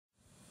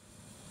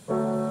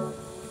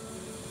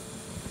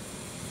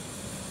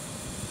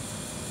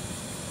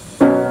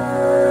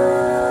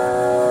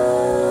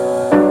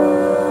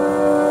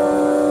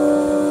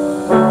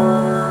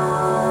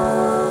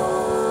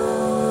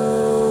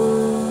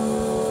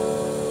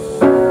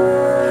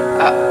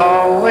I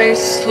always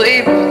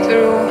sleep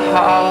through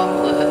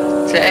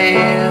holidays.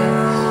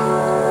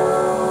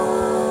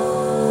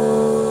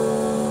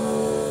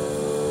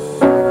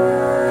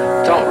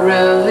 Don't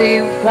really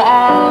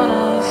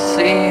wanna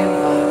see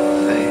my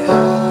face.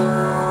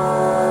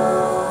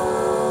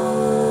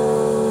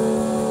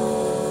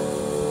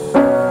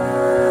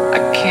 I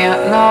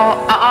can't know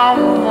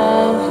I'm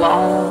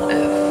alone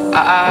if I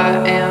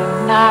am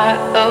not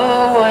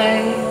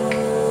awake.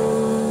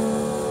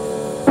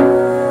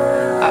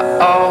 I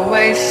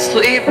always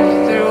sleep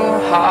through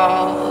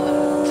holidays.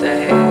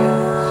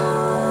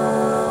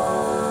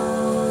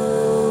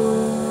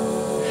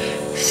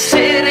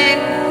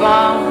 Sitting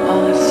by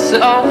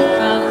myself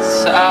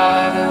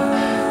inside a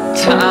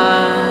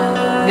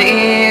tiny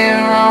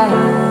room,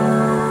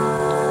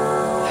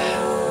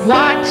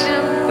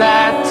 watching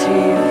bad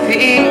TV,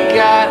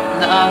 got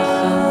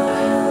nothing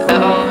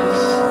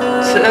else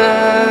to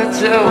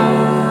do.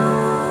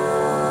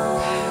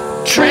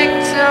 Drink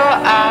till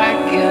I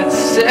get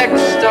sick,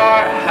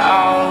 start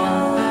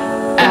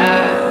howling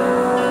at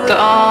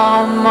the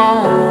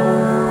moon.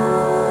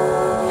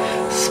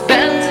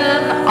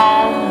 Spending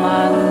all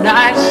my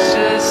nights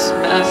just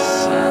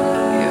missing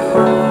you.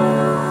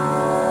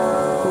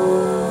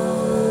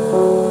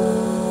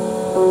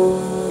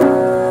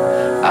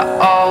 I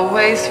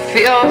always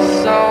feel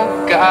so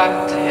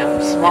goddamn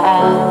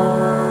small.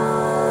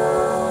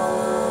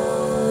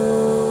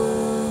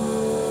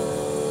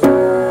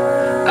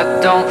 I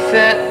don't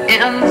fit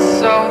in,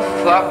 so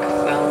fuck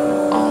them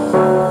all.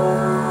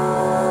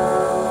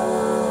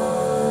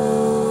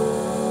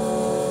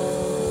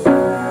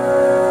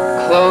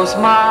 Close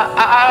my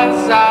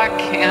eyes, I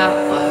can't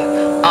let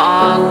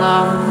on,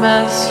 I'm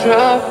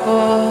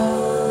miserable.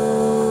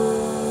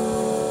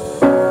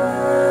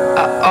 I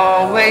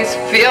always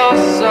feel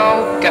so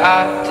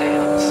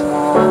goddamn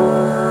small.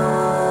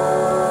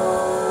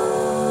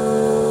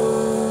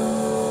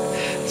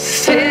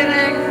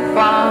 Sitting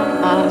by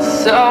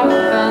myself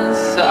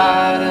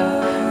inside a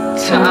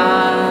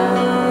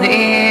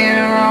tiny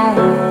room,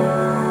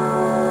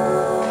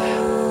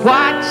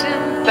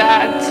 watching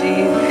bad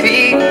TV,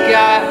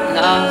 got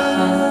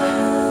nothing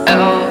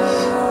else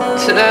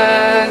to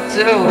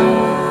do.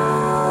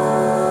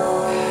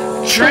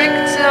 Drink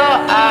till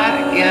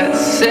I get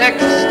sick,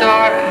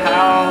 start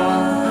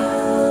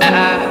howling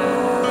at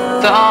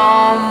the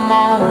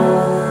moon.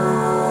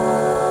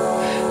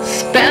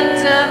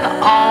 Spending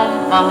all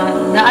my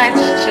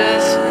nights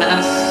just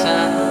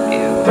missing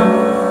you.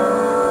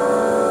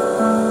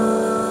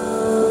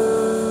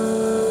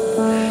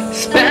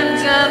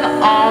 Spending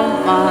all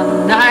my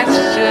nights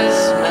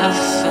just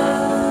missing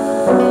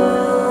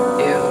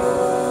you.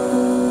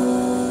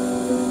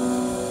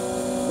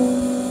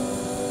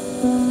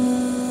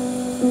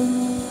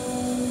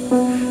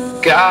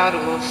 God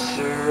will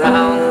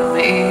surround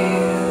me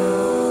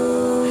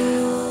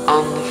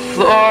on the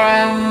floor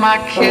in my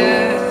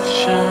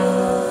kitchen,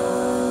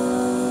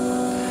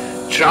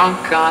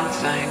 drunk on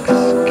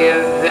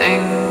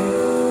Thanksgiving,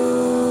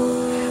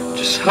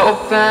 just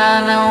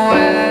hoping and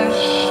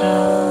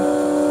wishing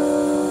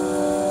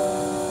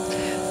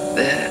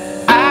that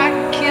I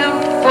can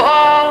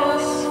fall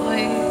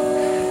asleep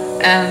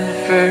and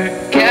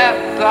forget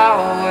about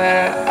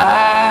where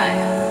I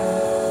am.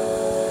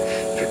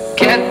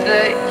 Forget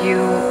that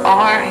you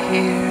aren't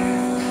here.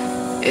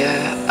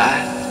 Yeah, I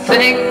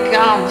think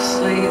I'm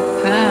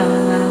sleeping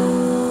now.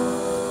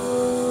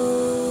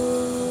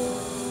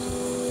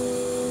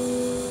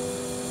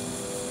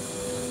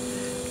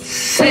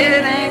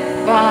 Sitting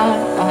by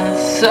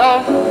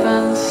myself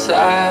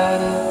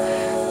inside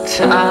a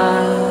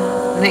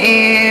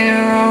tiny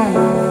room,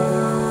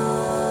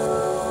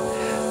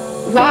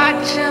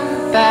 watching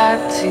bad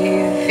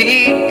TV,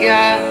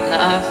 got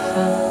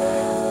nothing